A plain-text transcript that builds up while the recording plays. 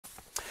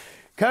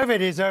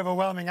COVID is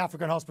overwhelming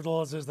African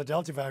hospitals as the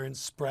Delta variant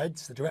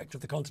spreads. The director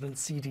of the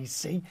continent's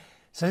CDC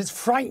says it's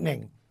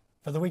frightening.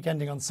 For the week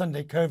ending on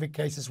Sunday, COVID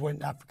cases went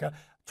in Africa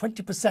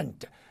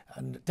 20%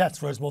 and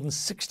deaths rose more than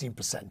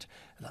 16%.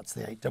 That's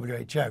the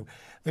W.H.O.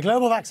 The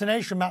global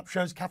vaccination map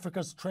shows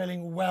Africa's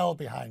trailing well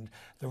behind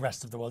the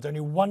rest of the world. Only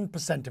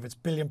 1% of its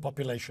billion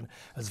population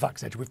is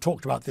vaccinated. We've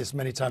talked about this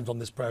many times on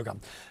this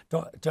programme.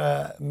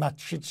 Dr.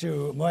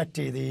 Matshidiso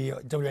Moeti, the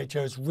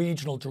WHO's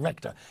regional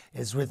director,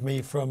 is with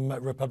me from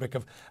Republic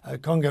of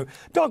Congo.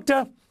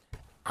 Doctor,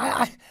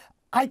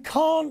 I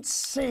can't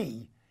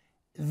see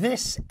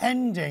this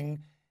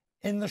ending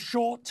in the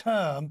short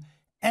term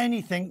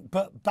anything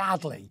but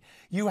badly.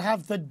 You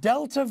have the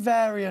Delta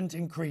variant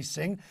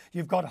increasing,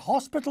 you've got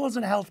hospitals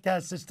and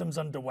healthcare systems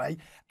underway,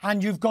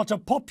 and you've got a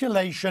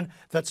population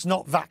that's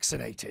not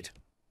vaccinated.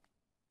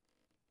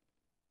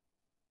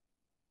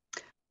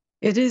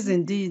 It is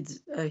indeed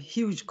a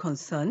huge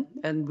concern,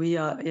 and we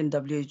are in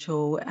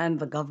WHO and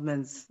the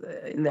governments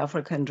in the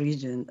African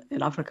region,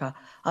 in Africa,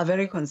 are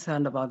very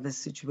concerned about this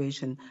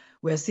situation.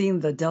 We're seeing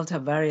the Delta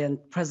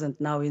variant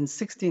present now in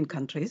 16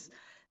 countries.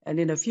 And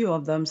in a few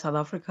of them, South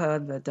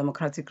Africa, the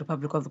Democratic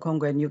Republic of the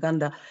Congo, and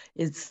Uganda,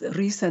 it's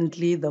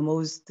recently the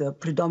most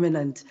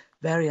predominant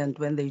variant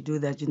when they do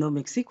their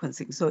genomic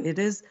sequencing. So it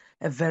is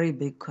a very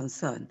big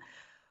concern.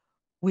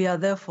 We are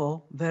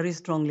therefore very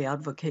strongly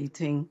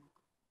advocating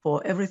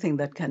for everything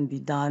that can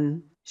be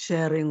done,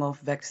 sharing of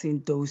vaccine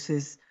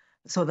doses,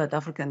 so that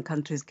African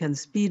countries can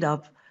speed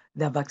up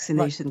their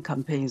vaccination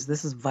campaigns.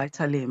 This is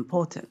vitally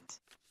important.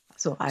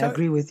 So I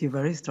agree with you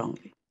very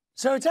strongly.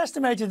 So it's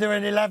estimated there are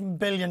 11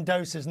 billion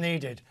doses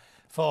needed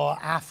for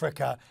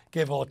Africa,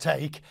 give or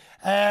take.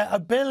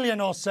 1 billion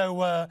or so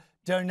were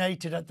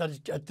donated at the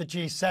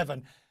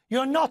G7.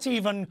 You're not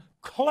even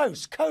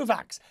close.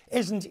 COVAX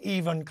isn't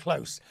even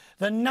close.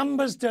 The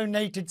numbers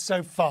donated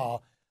so far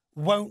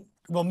will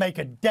make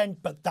a dent,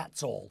 but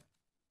that's all.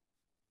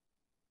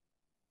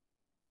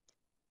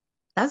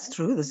 That's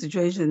true. The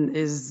situation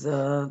is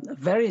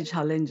very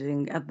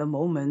challenging at the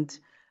moment.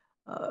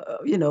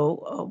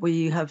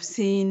 We have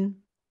seen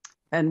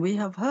and we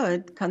have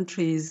heard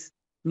countries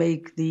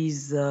make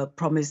these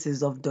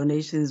promises of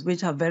donations,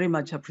 which are very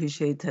much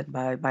appreciated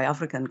by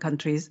African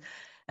countries.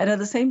 And at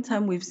the same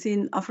time, we've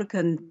seen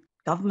African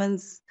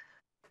governments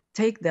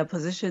take their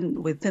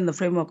position within the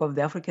framework of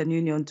the African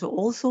Union to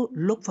also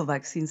look for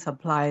vaccine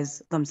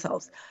supplies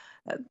themselves.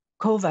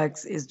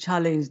 COVAX is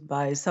challenged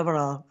by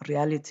several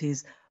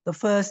realities. The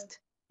first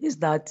is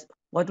that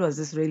what was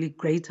this really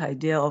great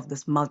idea of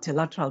this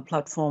multilateral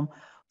platform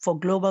for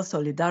global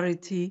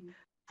solidarity,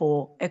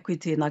 for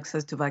equity and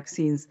access to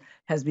vaccines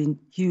has been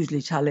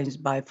hugely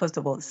challenged by, first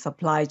of all,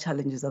 supply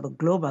challenges at the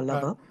global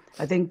level. Right.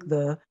 I think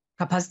the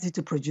capacity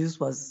to produce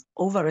was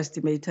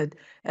overestimated.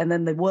 And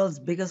then the world's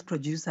biggest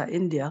producer,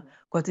 India,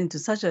 got into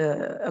such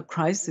a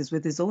crisis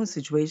with its own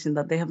situation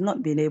that they have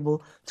not been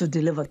able to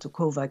deliver to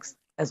COVAX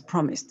as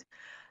promised.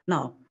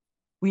 Now,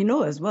 we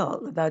know as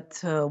well that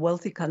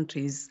wealthy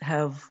countries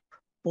have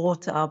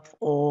bought up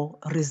or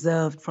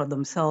reserved for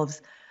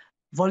themselves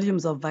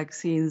volumes of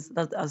vaccines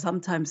that are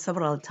sometimes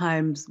several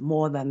times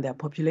more than their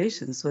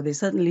population. So they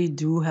certainly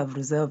do have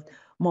reserved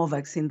more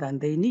vaccine than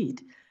they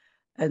need.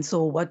 And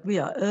so what we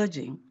are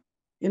urging,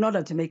 in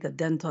order to make a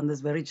dent on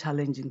this very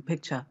challenging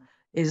picture,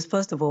 is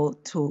first of all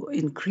to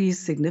increase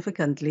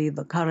significantly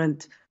the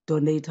current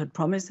donated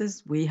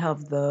promises. We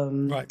have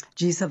the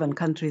G7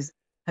 countries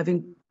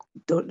having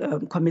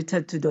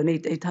committed to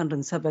donate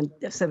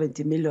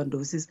 870 million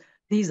doses.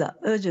 These are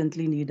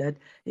urgently needed.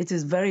 It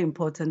is very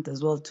important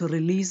as well to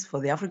release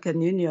for the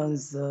African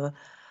Union's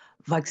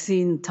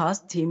vaccine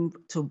task team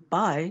to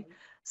buy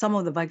some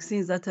of the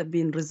vaccines that have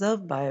been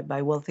reserved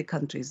by wealthy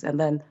countries. And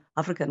then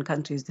African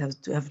countries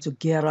have to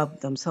gear up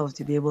themselves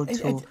to be able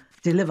to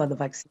deliver the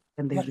vaccine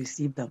when they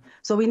receive them.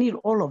 So we need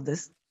all of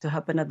this to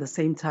happen at the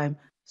same time,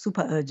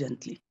 super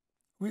urgently.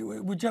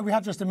 We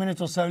have just a minute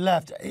or so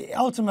left.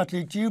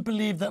 Ultimately, do you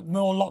believe that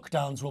more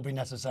lockdowns will be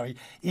necessary?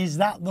 Is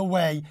that the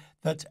way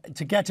that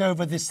to get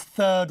over this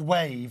third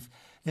wave,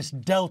 this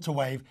Delta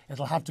wave,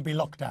 it'll have to be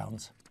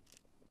lockdowns?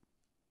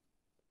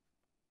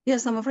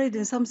 Yes, I'm afraid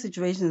in some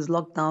situations,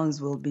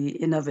 lockdowns will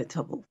be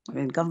inevitable. I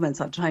mean,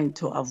 governments are trying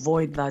to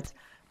avoid that,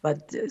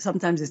 but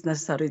sometimes it's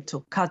necessary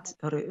to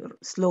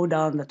slow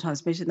down the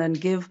transmission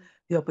and give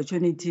the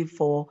opportunity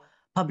for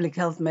public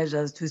health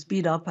measures to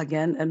speed up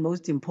again, and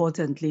most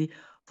importantly,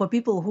 for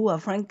people who are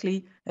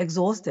frankly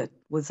exhausted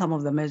with some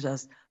of the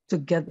measures to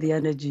get the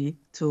energy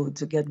to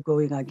get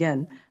going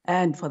again,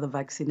 and for the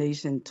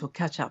vaccination to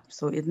catch up.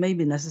 So it may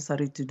be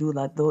necessary to do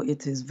that, though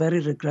it is very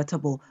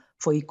regrettable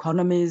for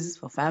economies,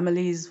 for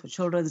families, for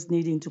children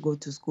needing to go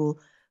to school,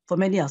 for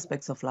many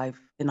aspects of life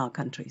in our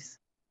countries.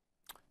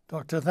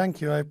 Doctor, thank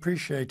you. I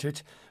appreciate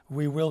it.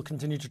 We will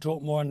continue to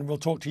talk more, and we'll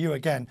talk to you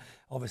again,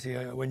 obviously,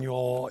 when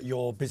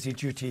your busy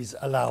duties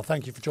allow.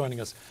 Thank you for joining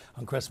us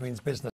on Crest Means Business.